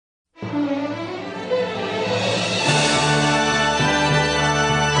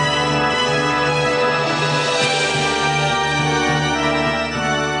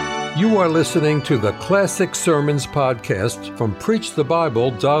are listening to the Classic Sermons podcast from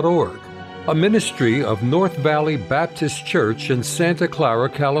PreachTheBible.org, a ministry of North Valley Baptist Church in Santa Clara,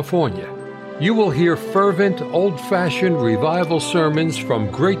 California. You will hear fervent, old-fashioned revival sermons from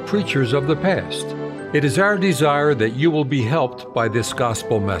great preachers of the past. It is our desire that you will be helped by this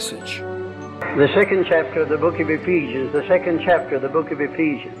gospel message. The second chapter of the book of Ephesians,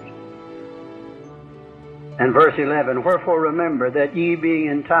 and verse 11, wherefore remember that ye being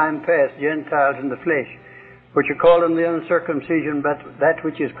in time past Gentiles in the flesh, which are called in the uncircumcision, but that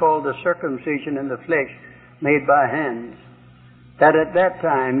which is called the circumcision in the flesh, made by hands, that at that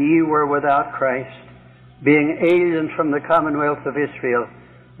time ye were without Christ, being aliens from the commonwealth of Israel,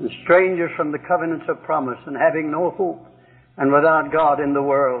 and strangers from the covenants of promise, and having no hope, and without God in the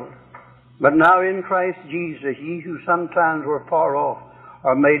world. But now in Christ Jesus, ye who sometimes were far off,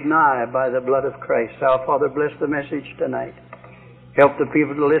 are made nigh by the blood of Christ. Our Father, bless the message tonight. Help the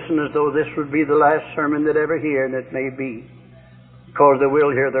people to listen as though this would be the last sermon that ever hear, and it may be, because they will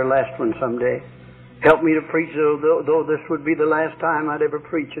hear their last one someday. Help me to preach though this would be the last time I'd ever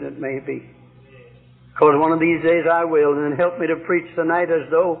preach, and it may be, because one of these days I will. And help me to preach tonight as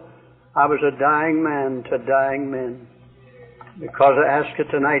though I was a dying man to dying men, because I ask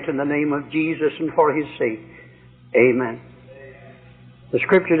it tonight in the name of Jesus and for His sake. Amen. The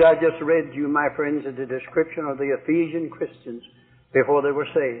scripture I just read to you, my friends, is a description of the Ephesian Christians before they were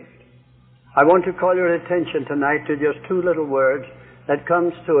saved. I want to call your attention tonight to just two little words that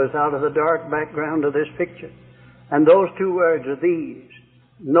comes to us out of the dark background of this picture. And those two words are these: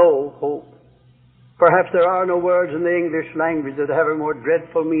 no hope. Perhaps there are no words in the English language that have a more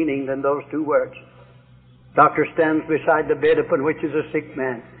dreadful meaning than those two words. Doctor stands beside the bed upon which is a sick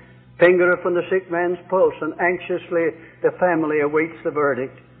man, finger upon the sick man's pulse, and anxiously the family awaits the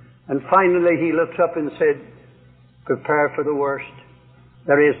verdict. And finally he looks up and said, prepare for the worst.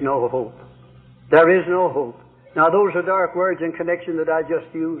 There is no hope. There is no hope. Now those are dark words in connection that I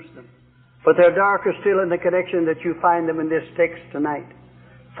just used them, but they're darker still in the connection that you find them in this text tonight.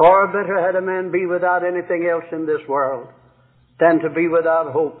 Far better had a man be without anything else in this world than to be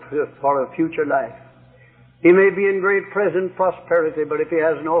without hope for a future life. He may be in great present prosperity, but if he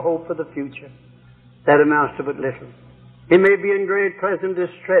has no hope for the future, that amounts to but little. He may be in great present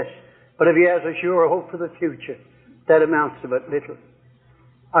distress, but if he has a sure hope for the future, that amounts to but little.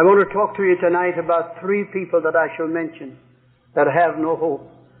 I want to talk to you tonight about three people that I shall mention that have no hope.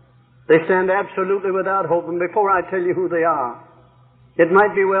 They stand absolutely without hope, and before I tell you who they are, it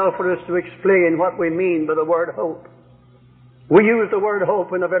might be well for us to explain what we mean by the word hope. We use the word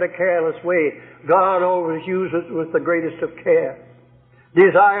hope in a very careless way. God always uses it with the greatest of care.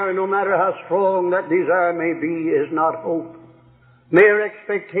 Desire, no matter how strong that desire may be, is not hope. Mere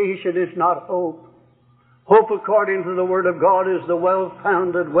expectation is not hope. Hope, according to the Word of God, is the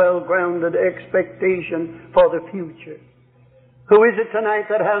well-founded, well-grounded expectation for the future. Who is it tonight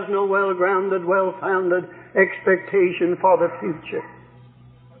that has no well-grounded, well-founded expectation for the future?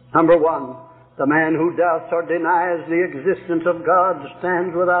 Number one, the man who doubts or denies the existence of God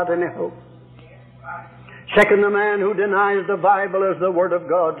stands without any hope. Second, the man who denies the Bible as the Word of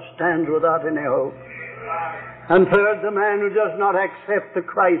God stands without any hope. And third, the man who does not accept the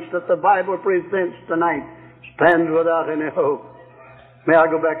Christ that the Bible presents tonight stands without any hope. May I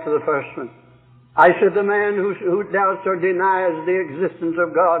go back to the first one? I said the man who doubts or denies the existence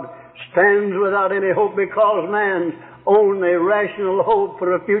of God stands without any hope, because man's only rational hope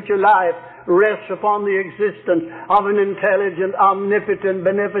for a future life rests upon the existence of an intelligent, omnipotent,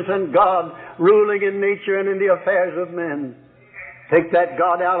 beneficent God ruling in nature and in the affairs of men. Take that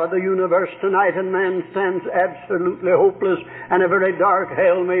God out of the universe tonight, and man stands absolutely hopeless, and a very dark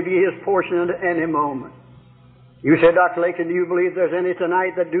hell may be his portion at any moment. You say, Dr. Lakin, do you believe there's any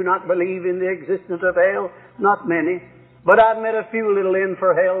tonight that do not believe in the existence of hell? Not many. But I've met a few little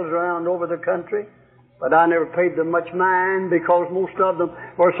in-for-hells around over the country. But I never paid them much mind, because most of them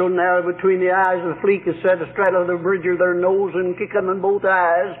were so narrow between the eyes the fleek is set astraddle the bridge of their nose and kick them in both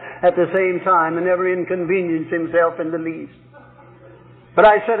eyes at the same time, and never inconvenience himself in the least. But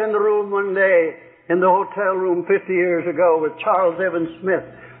I sat in the room one day, in the hotel room 50 years ago, with Charles Evans Smith,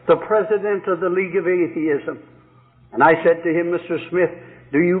 the president of the League of Atheism. And I said to him, Mr. Smith,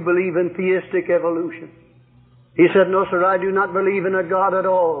 do you believe in theistic evolution? He said, no, sir, I do not believe in a God at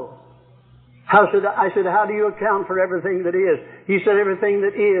all. I said, how do you account for everything that is? He said, everything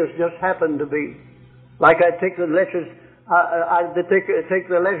that is just happened to be. Like I take the letters, take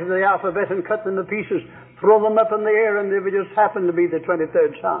the letters of the alphabet and cut them to pieces, throw them up in the air, and they would just happen to be the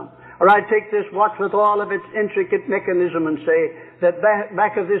 23rd Psalm. Or I take this watch with all of its intricate mechanism and say that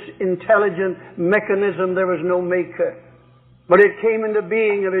back of this intelligent mechanism there was no maker. but it came into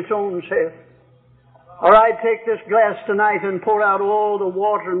being of its own self. Or I'd take this glass tonight and pour out all the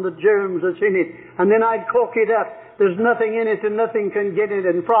water and the germs that's in it, and then I'd cork it up. There's nothing in it and nothing can get in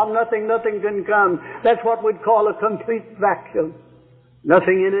it, and from nothing can come. That's what we'd call a complete vacuum.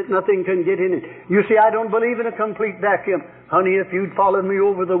 Nothing in it, nothing can get in it. You see, I don't believe in a complete vacuum. Honey, if you'd followed me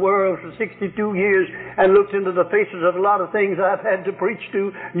over the world for 62 years and looked into the faces of a lot of things I've had to preach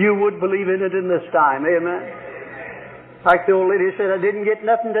to, you would believe in it in this time. Amen? Like the old lady said, I didn't get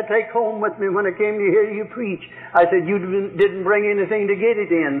nothing to take home with me when I came to hear you preach. I said, you didn't bring anything to get it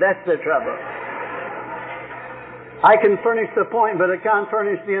in. That's the trouble. I can furnish the point, but I can't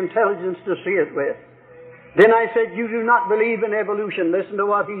furnish the intelligence to see it with. Then I said, you do not believe in evolution. Listen to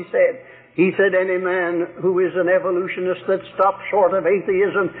what he said. He said, any man who is an evolutionist that stops short of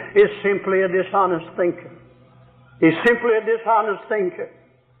atheism is simply a dishonest thinker. He's simply a dishonest thinker.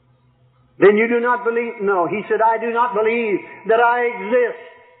 Then you do not believe? No. He said, I do not believe that I exist,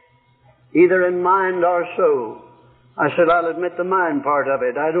 either in mind or soul. I said, I'll admit the mind part of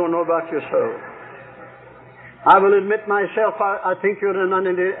it. I don't know about your soul. I will admit myself, I think you're a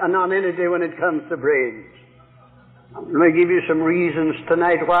nonentity when it comes to brains. Let me give you some reasons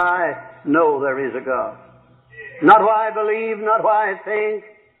tonight why I know there is a God. Not why I believe, not why I think,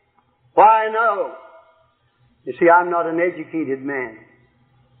 why I know. You see, I'm not an educated man.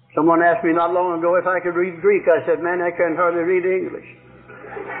 Someone asked me not long ago if I could read Greek. I said, man, I can't hardly read English.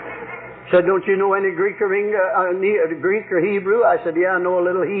 Said, don't you know any Greek or Hebrew? I said, yeah, I know a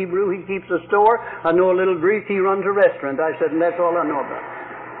little Hebrew. He keeps a store. I know a little Greek. He runs a restaurant. I said, and that's all I know about.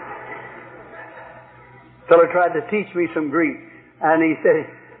 Fellow tried to teach me some Greek, and he said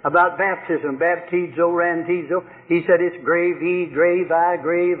about baptism, baptizo, rantizo. He said it's grave E, grave I,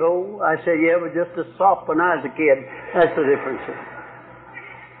 grave O. I said, yeah, but just as soft when I was a kid. That's the difference.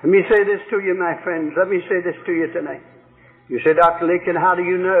 Let me say this to you, my friends. Let me say this to you tonight. You say, Dr. Lincoln, how do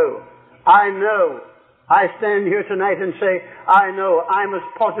you know? I know. I stand here tonight and say, I know. I'm as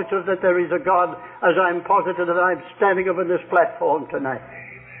positive that there is a God as I'm positive that I'm standing over this platform tonight.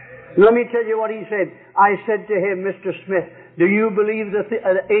 Let me tell you what he said. I said to him, Mr. Smith, do you believe that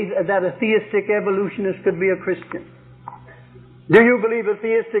a theistic evolutionist could be a Christian? Do you believe a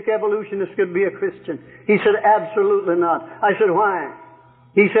theistic evolutionist could be a Christian? He said, absolutely not. I said, why?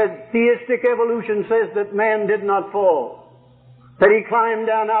 He said, theistic evolution says that man did not fall, that he climbed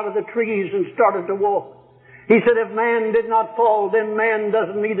down out of the trees and started to walk. He said, if man did not fall, then man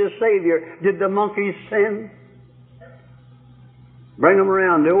doesn't need a Savior. Did the monkeys sin? Bring them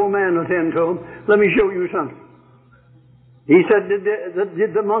around. The old man will tend to them. Let me show you something. He said,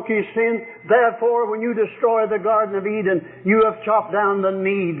 did the monkeys sin? Therefore, when you destroy the Garden of Eden, you have chopped down the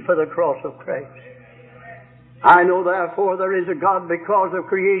need for the cross of Christ. I know, therefore, there is a God because of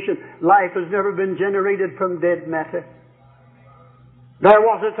creation. Life has never been generated from dead matter. There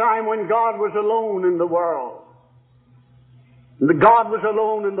was a time when God was alone in the world. God was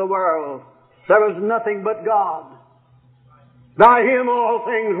alone in the world. There was nothing but God. By Him all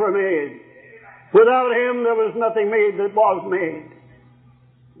things were made. Without Him there was nothing made that was made.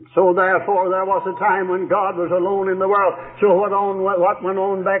 So therefore there was a time when God was alone in the world. So what went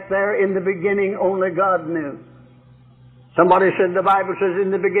on back there? In the beginning only God knew. Somebody said the Bible says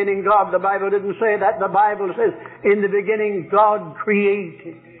in the beginning God. The Bible didn't say that. The Bible says in the beginning God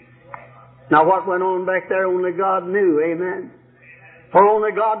created. Now what went on back there only God knew. Amen. For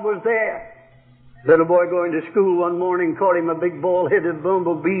only God was there. Little boy going to school one morning caught him a big ball-headed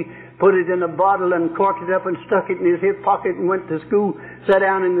bumblebee, put it in a bottle and corked it up and stuck it in his hip pocket and went to school, sat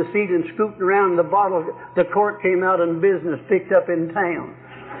down in the seat and scooped around the bottle. The cork came out in business, picked up in town.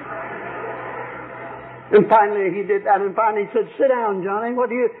 And finally he did that, and finally he said, sit down, Johnny,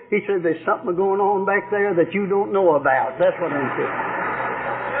 what do you... He said, there's something going on back there that you don't know about. That's what he said.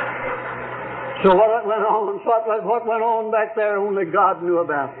 So what went on back there only God knew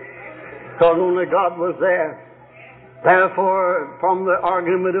about. Because only God was there. Therefore, from the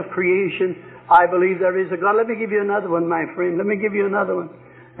argument of creation, I believe there is a God. Let me give you another one, my friend. Let me give you another one.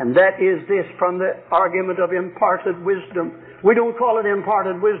 And that is this, from the argument of imparted wisdom. We don't call it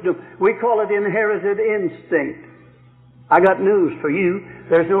imparted wisdom. We call it inherited instinct. I got news for you.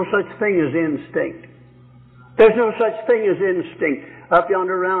 There's no such thing as instinct. There's no such thing as instinct. Up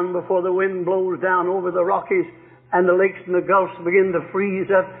yonder around before the wind blows down over the Rockies and the lakes and the gulfs begin to freeze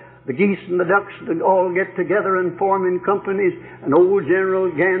up, the geese and the ducks all get together and form in companies, and old General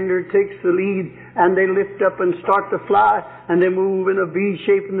Gander takes the lead, and they lift up and start to fly, and they move in a V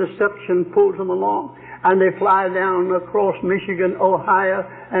shape, and the suction pulls them along. And they fly down across Michigan, Ohio,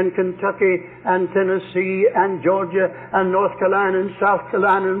 and Kentucky, and Tennessee, and Georgia, and North Carolina, and South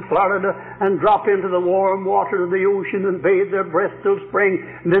Carolina, and Florida, and drop into the warm water of the ocean and bathe their breath till spring.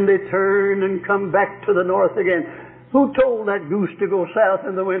 And then they turn and come back to the north again. Who told that goose to go south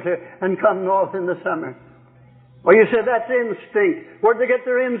in the winter and come north in the summer? Well, you said that's instinct. Where'd they get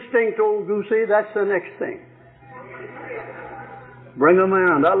their instinct, old goosey? That's the next thing. Bring them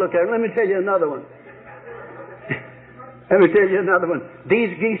around. I'll look at them. Let me tell you another one. Let me tell you another one.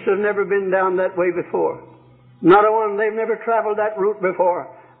 These geese have never been down that way before. Not a one. They've never traveled that route before.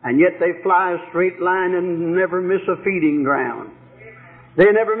 And yet they fly a straight line and never miss a feeding ground. They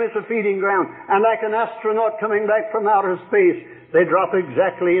never miss a feeding ground. And like an astronaut coming back from outer space, they drop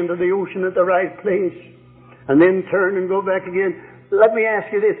exactly into the ocean at the right place. And then turn and go back again. Let me ask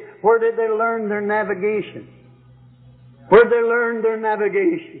you this. Where did they learn their navigation? Where did they learn their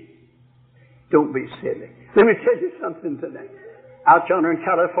navigation? Don't be silly. Let me tell you something today. Out yonder in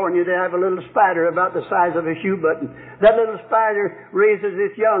California, they have a little spider about the size of a shoe button. That little spider raises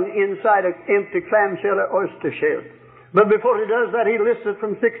its young inside an empty clamshell or oyster shell. But before he does that, he lifts it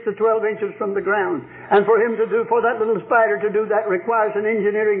from 6 to 12 inches from the ground. And for that little spider to do that requires an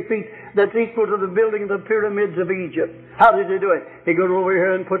engineering feat that's equal to the building of the pyramids of Egypt. How does he do it? He goes over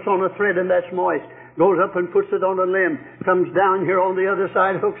here and puts on a thread, and that's moist. Goes up and puts it on a limb, comes down here on the other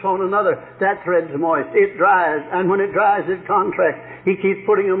side, hooks on another. That thread's moist. It dries, and when it dries, it contracts. He keeps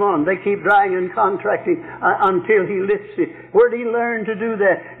putting them on. They keep drying and contracting until he lifts it. Where did he learn to do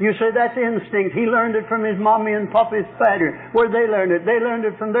that? You say that's instinct. He learned it from his mommy and papa's spider. Where'd they learn it? They learned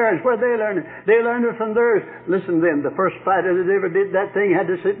it from theirs. Where'd they learn it? They learned it from theirs. Listen to them. The first spider that ever did that thing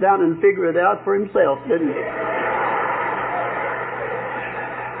had to sit down and figure it out for himself, didn't he?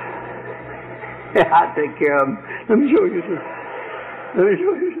 I'll take care of them. Let me show you some.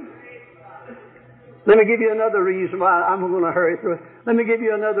 Let me give you another reason why. I'm going to hurry through it. Let me give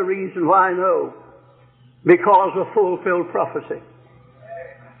you another reason why I know. Because of fulfilled prophecy.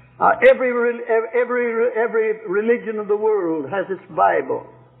 Every religion of the world has its Bible.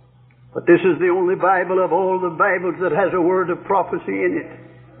 But this is the only Bible of all the Bibles that has a word of prophecy in it.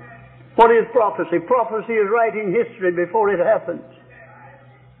 What is prophecy? Prophecy is writing history before it happens.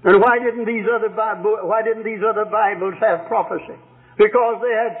 And why didn't these other Bibles have prophecy? Because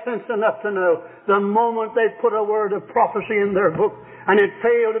they had sense enough to know the moment they put a word of prophecy in their book and it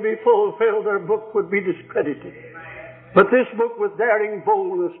failed to be fulfilled, their book would be discredited. But this book with daring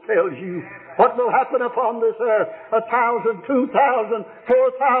boldness tells you what will happen upon this earth 1,000, 2,000,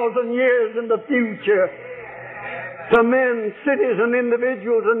 4,000 years in the future. To men, cities, and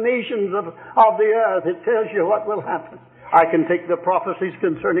individuals and nations of the earth, it tells you what will happen. I can take the prophecies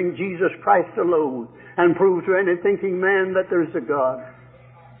concerning Jesus Christ alone and prove to any thinking man that there is a God.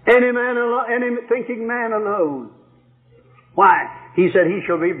 Any thinking man alone. Why? He said he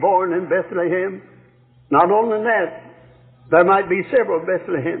shall be born in Bethlehem. Not only that, there might be several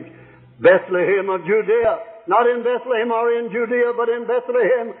Bethlehems. Bethlehem of Judea. Not in Bethlehem or in Judea, but in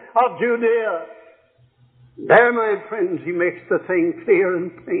Bethlehem of Judea. There, my friends, he makes the thing clear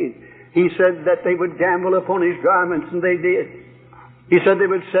and plain. He said that they would gamble upon his garments, and they did. He said they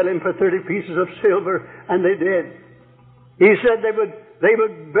would sell him for 30 pieces of silver, and they did. He said they would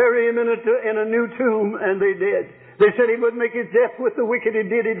bury him in a new tomb, and they did. They said he would make his death with the wicked. He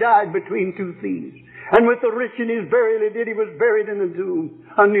did. He died between two thieves. And with the rich in his burial, he did. He was buried in a tomb,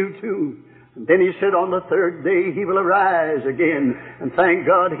 a new tomb. And then he said on the third day he will arise again. And thank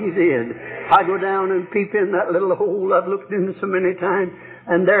God he did. I go down and peep in that little hole I've looked in so many times.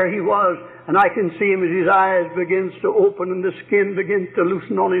 And there he was. And I can see him as his eyes begins to open and the skin begins to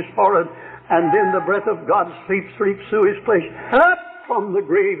loosen on his forehead. And then the breath of God sweeps through his flesh. And up from the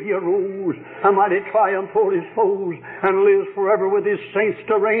grave he arose, a mighty triumph over his foes, and lives forever with his saints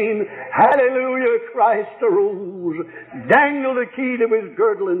to reign. Hallelujah, Christ arose, dangled the key to his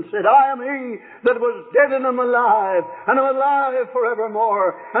girdle, and said, I am he that was dead and am alive, and am alive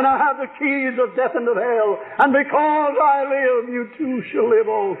forevermore, and I have the keys of death and of hell, and because I live, you too shall live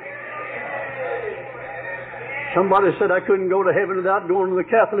also. Somebody said I couldn't go to heaven without going to the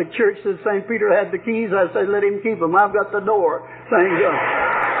Catholic Church. Said St. Peter had the keys. I said, let him keep them. I've got the door. Thank God.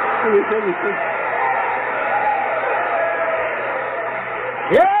 Let me tell you something.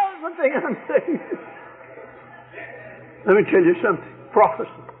 Yeah, one thing I'm saying. Let me tell you something.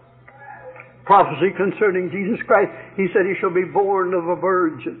 Prophecy. Prophecy concerning Jesus Christ. He said he shall be born of a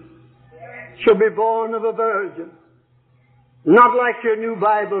virgin. Shall be born of a virgin. Not like your new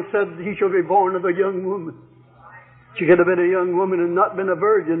Bible said, he shall be born of a young woman. She could have been a young woman and not been a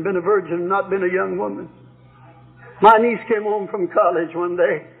virgin and not been a young woman. My niece came home from college one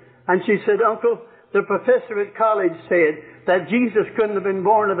day, and she said, Uncle, the professor at college said that Jesus couldn't have been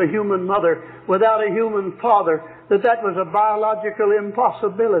born of a human mother without a human father, that was a biological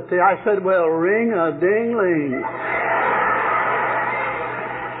impossibility. I said, well, ring-a-ding-ling.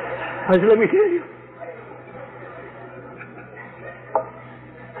 I said, let me tell you.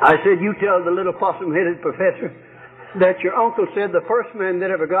 I said, you tell the little possum-headed professor that your uncle said the first man that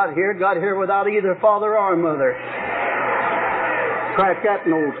ever got here without either father or mother. Crack that,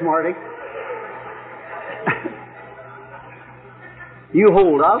 old smarty. You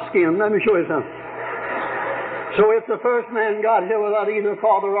hold, I'll skim. Let me show you something. So if the first man got here without either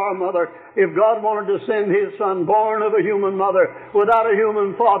father or mother, if God wanted to send His Son born of a human mother without a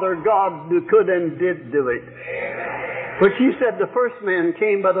human father, God could and did do it. But she said the first man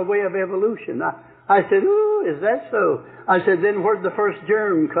came by the way of evolution. I said, ooh, is that so? I said, then where'd the first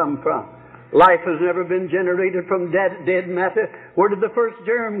germ come from? Life has never been generated from dead matter. Where did the first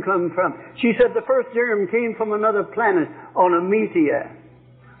germ come from? She said the first germ came from another planet on a meteor.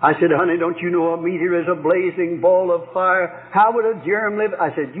 I said, honey, don't you know a meteor is a blazing ball of fire? How would a germ live?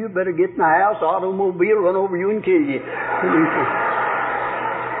 I said, you better get in the house, automobile, run over you and kill you.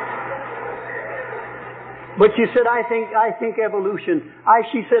 But she said, I think evolution.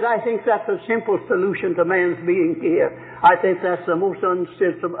 She said, I think that's a simple solution to man's being here. I think that's the most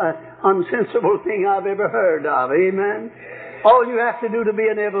unsensible thing I've ever heard of. Amen? All you have to do to be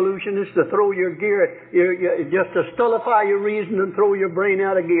an evolutionist is to throw your gear, just to stultify your reason and throw your brain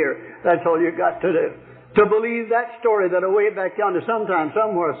out of gear. That's all you got to do. To believe that story that away back yonder, sometime,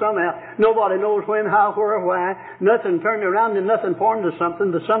 somewhere, somehow, nobody knows when, how, where, why, nothing turned around and nothing formed to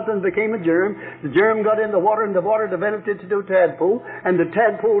something. The something became a germ. The germ got in the water and the water developed it to do a tadpole. And the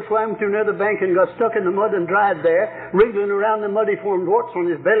tadpole swam to another bank and got stuck in the mud and dried there. Wriggling around the mud, he formed warts on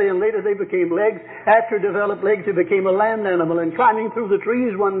his belly, and later they became legs. After he developed legs, he became a land animal. And climbing through the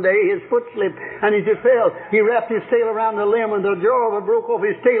trees one day, his foot slipped and he just fell. He wrapped his tail around the limb and the jaw of it broke off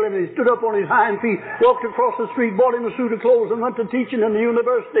his tail, and he stood up on his hind feet, walked across the street, bought him a suit of clothes, and went to teaching in the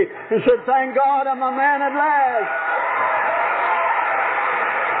university, and said, thank God I'm a man at last.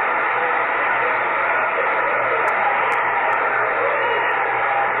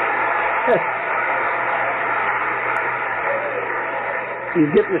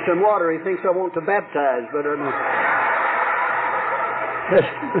 He's getting me some water. He thinks I want to baptize, but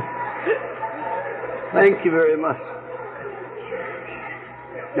thank you very much.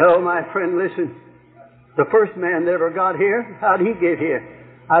 No, my friend, listen. The first man that ever got here, how did he get here?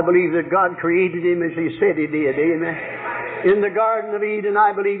 I believe that God created him as He said He did. Amen. In the Garden of Eden,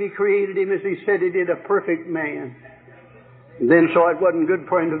 I believe He created him as He said He did, a perfect man. And then saw it wasn't good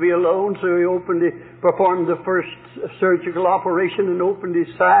for him to be alone, so He performed the first surgical operation and opened his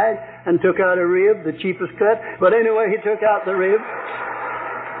side and took out a rib, the cheapest cut. But anyway, He took out the rib.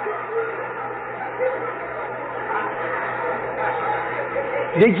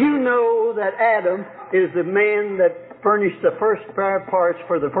 Did you know that Adam is the man that furnished the first spare parts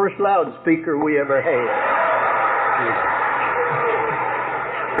for the first loudspeaker we ever had?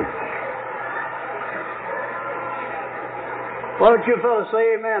 Why don't you fellas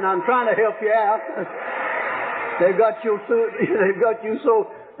say amen? I'm trying to help you out. They've got you so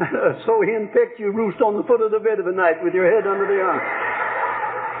henpecked you roost on the foot of the bed of the night with your head under the arm.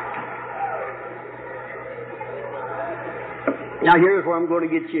 Now here's where I'm going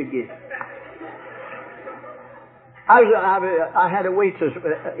to get you again. I had a waitress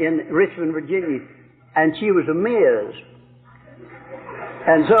in Richmond, Virginia, and she was a Miss.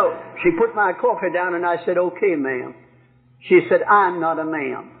 And so she put my coffee down, and I said, okay, ma'am. She said, I'm not a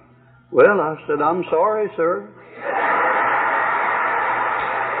ma'am. Well, I said, I'm sorry, sir.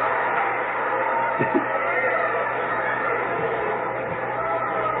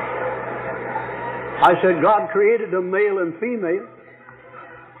 I said, God created a male and female.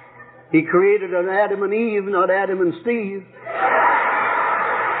 He created an Adam and Eve, not Adam and Steve.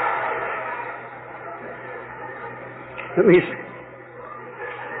 Let me see.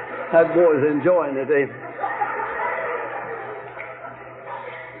 That boy's enjoying it, eh?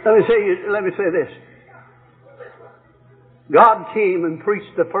 Let me say this. God came and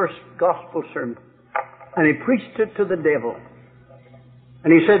preached the first gospel sermon, and He preached it to the devil.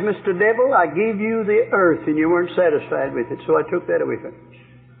 And He said, Mr. Devil, I gave you the earth, and you weren't satisfied with it, so I took that away from you.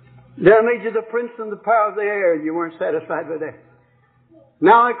 Then I made you the prince and the power of the air, and you weren't satisfied with that.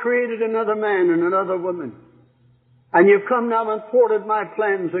 Now I created another man and another woman. And you've come now and thwarted my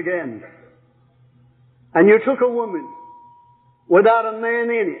plans again. And you took a woman, without a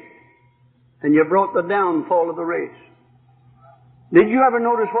man in it. And you brought the downfall of the race. Did you ever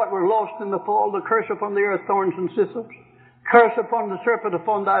notice what was lost in the fall? The curse upon the earth, thorns and thistles. Curse upon the serpent,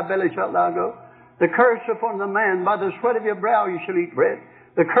 upon thy belly shalt thou go. The curse upon the man, by the sweat of your brow you shall eat bread.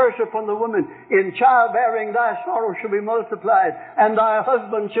 The curse upon the woman, in childbearing thy sorrow shall be multiplied, and thy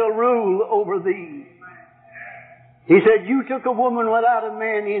husband shall rule over thee. He said, you took a woman without a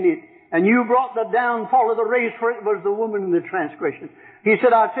man in it, and you brought the downfall of the race, for it was the woman in the transgression. He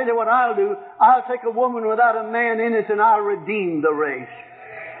said, I'll tell you what I'll do. I'll take a woman without a man in it, and I'll redeem the race.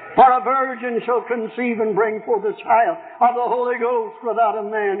 For a virgin shall conceive and bring forth a child of the Holy Ghost without a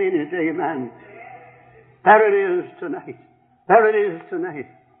man in it. Amen. There it is tonight. There it is tonight.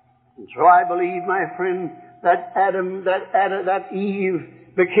 And so I believe, my friend, that that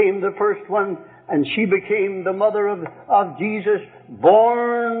Eve became the first one, and she became the mother of Jesus,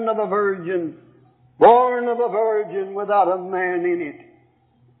 born of a virgin without a man in it.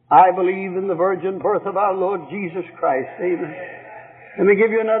 I believe in the virgin birth of our Lord Jesus Christ. Amen. Let me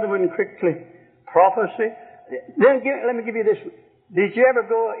give you another one quickly. Prophecy. Let me give you this one. Did you ever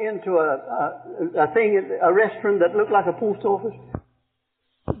go into a restaurant that looked like a post office?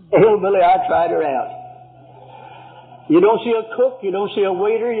 Hillbilly, I tried her out. You don't see a cook, you don't see a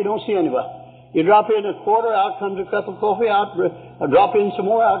waiter, you don't see anybody. You drop in a quarter, out comes a cup of coffee, out drop in some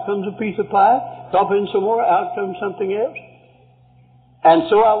more, out comes a piece of pie, drop in some more, out comes something else. And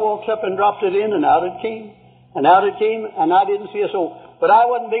so I walked up and dropped it in, and out it came. And out it came, and I didn't see a soul. But I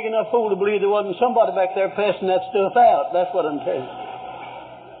wasn't big enough fool to believe there wasn't somebody back there passing that stuff out. That's what I'm telling you.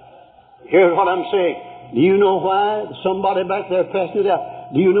 Here's what I'm saying. Do you know why somebody back there passing it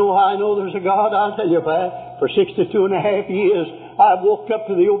out? Do you know how I know there's a God? I'll tell you why. For 62 and a half years, I've walked up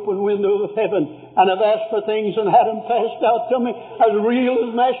to the open window of heaven, and I've asked for things and had them passed out to me as real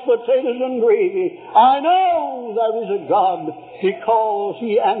as mashed potatoes and gravy. I know there is a God because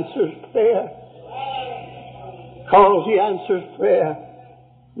He answers prayer. Because He answers prayer.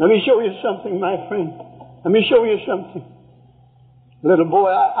 Let me show you something, my friend. Let me show you something. Little boy,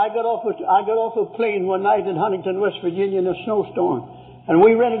 I got off a plane one night in Huntington, West Virginia in a snowstorm. And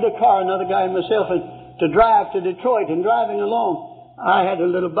we rented a car, another guy and myself, to drive to Detroit. And driving along, I had a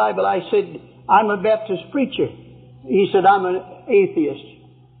little Bible. I said, I'm a Baptist preacher. He said, I'm an atheist.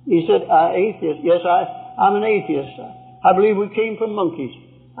 He said, atheist? Yes, I'm an atheist. I believe we came from monkeys.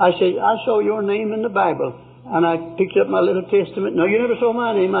 I said, I saw your name in the Bible. And I picked up my little testament. No, you never saw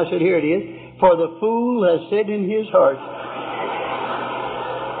my name. I said, here it is. For the fool has said in his heart.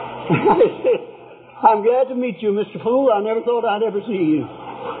 I said, I'm glad to meet you, Mr. Fool. I never thought I'd ever see you.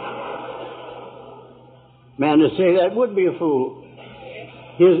 Man, to say that would be a fool.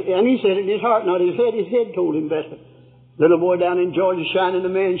 And he said it in his heart, not his head. His head told him better. Little boy down in Georgia shining the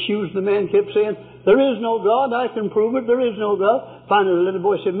man's shoes. The man kept saying, there is no God. I can prove it. There is no God. Finally, the little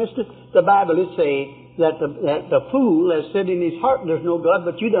boy said, Mister, the Bible is saying that the fool has said in his heart there's no God,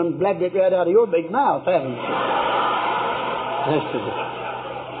 but you done blabbed it right out of your big mouth, haven't you? That's it.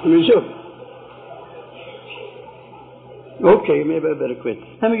 Let me show you. Okay, maybe I better quit.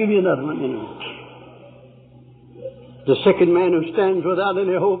 Let me give you another one anyway. The second man who stands without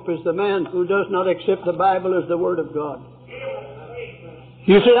any hope is the man who does not accept the Bible as the Word of God.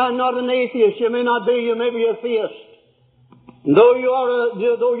 You say, I'm not an atheist. You may not be. You may be a theist. And though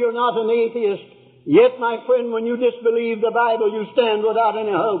you're not an atheist, yet, my friend, when you disbelieve the Bible, you stand without any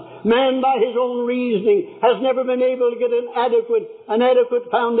hope. Man, by his own reasoning, has never been able to get an adequate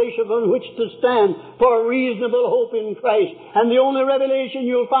foundation on which to stand for a reasonable hope in Christ. And the only revelation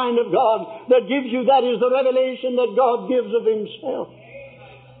you'll find of God that gives you that is the revelation that God gives of Himself.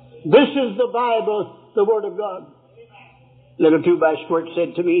 This is the Bible, the Word of God. Little two-by squirt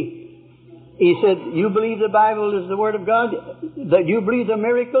said to me, he said, you believe the Bible is the Word of God? That you believe the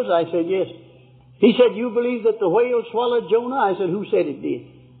miracles? I said, yes. He said, you believe that the whale swallowed Jonah? I said, who said it did?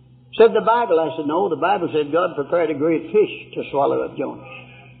 Said the Bible. I said, no, the Bible said God prepared a great fish to swallow up Jonah.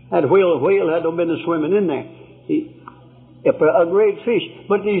 That whale had no business swimming in there. A great fish.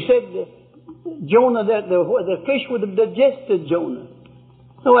 But he said, Jonah, that the fish would have digested Jonah.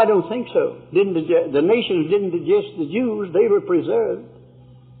 No, I don't think so. The nations didn't digest the Jews. They were preserved.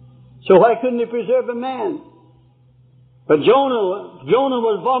 So why couldn't He preserve a man? But Jonah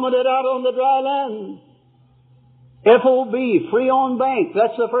was vomited out on the dry land. FOB, free on bank.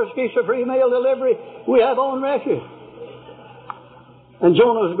 That's the first case of free mail delivery we have on record. And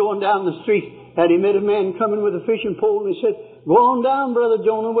Jonah was going down the street, and he met a man coming with a fishing pole, and he said, go on down, Brother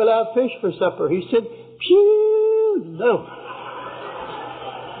Jonah, we'll have fish for supper. He said, phew, no.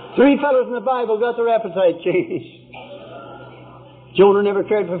 3 fellows in the Bible got their appetite changed. Jonah never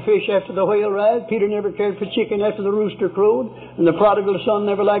cared for fish after the whale ride. Peter never cared for chicken after the rooster crowed. And the prodigal son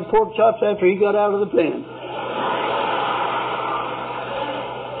never liked pork chops after he got out of the pen.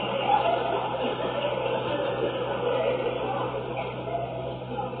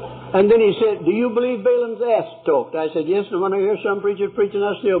 And then he said, do you believe Balaam's ass talked? I said, yes, and when I hear some preachers preaching,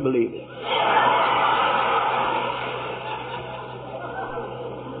 I still believe it.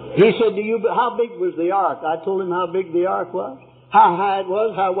 He said, how big was the ark? I told him how big the ark was, how high it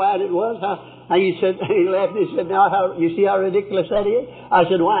was, how wide it was. And he said, he laughed and he said, now you see how ridiculous that is? I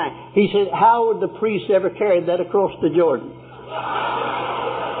said, why? He said, how would the priest ever carry that across the Jordan?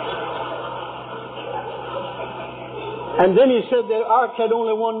 And then he said the ark had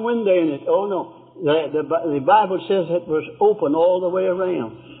only one window in it. Oh, no. The Bible says it was open all the way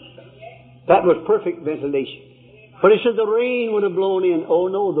around. That was perfect ventilation. But he said the rain would have blown in. Oh,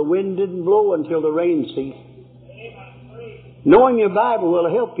 no, the wind didn't blow until the rain ceased. Knowing your Bible will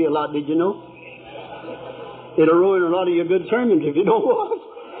help you a lot, did you know? It'll ruin a lot of your good sermons if you don't want it.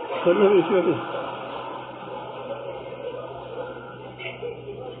 But let me show you.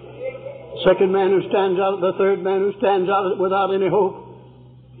 Second man who stands out, the third man who stands out without any hope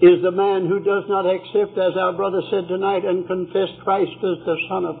is the man who does not accept, as our brother said tonight, and confess Christ as the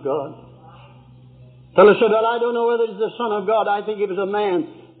Son of God. Fellow said, well, I don't know whether he's the Son of God. I think he was a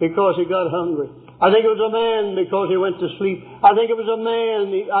man because he got hungry. I think it was a man because he went to sleep. I think it was a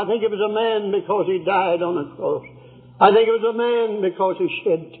man because he died on a cross. I think it was a man because he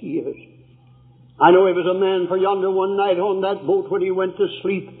shed tears. I know he was a man, for yonder one night on that boat when he went to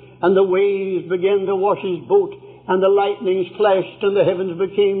sleep, and the waves began to wash his boat, and the lightnings flashed, and the heavens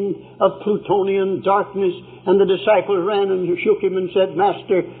became of Plutonian darkness, and the disciples ran and shook him and said,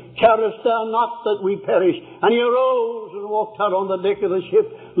 Master, carest thou not that we perish? And he arose and walked out on the deck of the ship,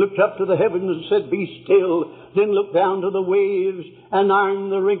 looked up to the heavens and said, Be still. Then looked down to the waves and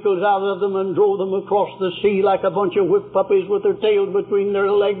ironed the wrinkles out of them and drove them across the sea like a bunch of whipped puppies with their tails between their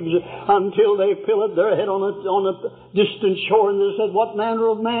legs until they pillowed their head on a distant shore. And they said, What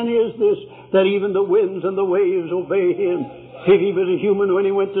manner of man is this, that even the winds and the waves obey him? If he was a human when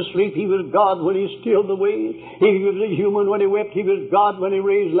he went to sleep, he was God when he stilled the waves. If he was a human when he wept, he was God when he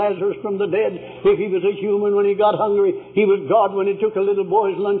raised Lazarus from the dead. If he was a human when he got hungry, he was God when he took a little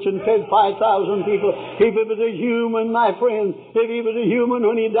boy's lunch and fed 5,000 people. If he was a human, my friend, if he was a human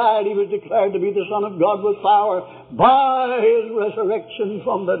when he died, he was declared to be the Son of God with power by his resurrection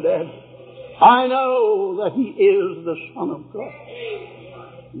from the dead. I know that he is the Son of God.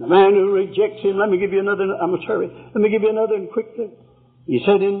 The man who rejects him, let me give you another and quick thing. You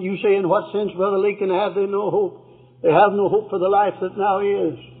say, in what sense, Brother Lincoln, have they no hope? They have no hope for the life that now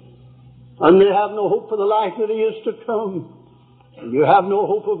is. And they have no hope for the life that is to come. And you have no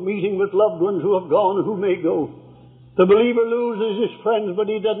hope of meeting with loved ones who have gone and who may go. The believer loses his friends, but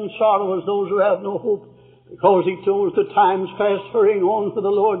he doesn't sorrow as those who have no hope. Because he knows the time's fast hurrying on, for the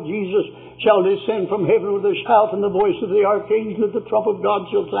Lord Jesus shall descend from heaven with a shout and the voice of the archangel, that the trump of God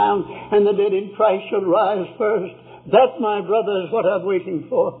shall sound, and the dead in Christ shall rise first. That, my brother, is what I'm waiting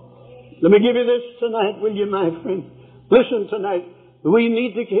for. Let me give you this tonight, will you, my friend? Listen tonight. We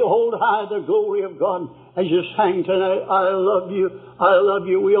need to hold high the glory of God. As you sang tonight, I love you, I love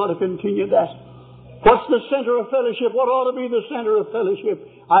you. We ought to continue that. What's the center of fellowship? What ought to be the center of fellowship?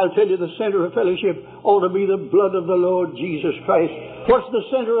 I'll tell you, the center of fellowship ought to be the blood of the Lord Jesus Christ. What's the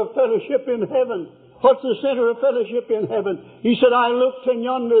center of fellowship in heaven? What's the center of fellowship in heaven? He said, I looked, and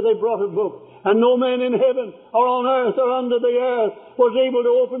yonder they brought a book. And no man in heaven or on earth or under the earth was able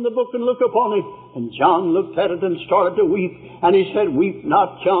to open the book and look upon it. And John looked at it and started to weep. And he said, Weep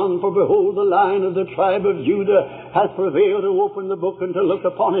not, John, for behold, the Lion of the tribe of Judah hath prevailed to open the book and to look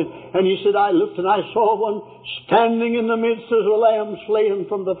upon it. And he said, I looked and I saw one standing in the midst as a lamb slain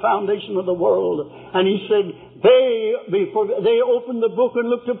from the foundation of the world. And he said, they opened the book and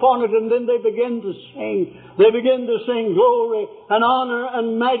looked upon it, and then they began to sing. They began to sing, Glory and honor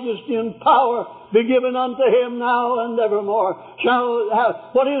and majesty and power be given unto him now and evermore.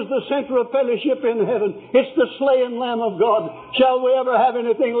 What is the center of fellowship in heaven? It's the slain Lamb of God. Shall we ever have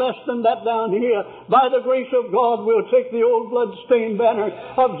anything less than that down here? By the grace of God, we'll take the old blood-stained banner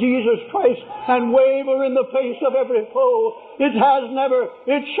of Jesus Christ and wave her in the face of every foe. It has never,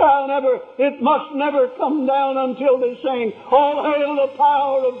 it shall never, it must never come down until they sing, All hail the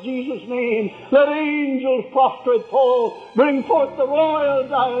power of Jesus' name. Let angels prostrate fall, bring forth the royal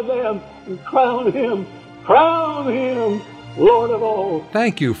diadem, and crown him, Lord of all.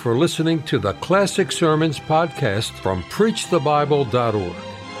 Thank you for listening to the Classic Sermons podcast from PreachTheBible.org,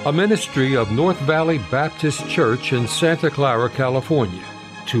 a ministry of North Valley Baptist Church in Santa Clara, California.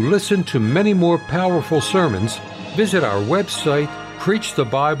 To listen to many more powerful sermons, visit our website,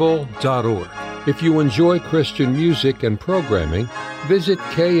 preachthebible.org. If you enjoy Christian music and programming, visit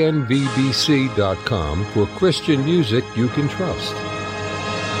knvbc.com for Christian music you can trust.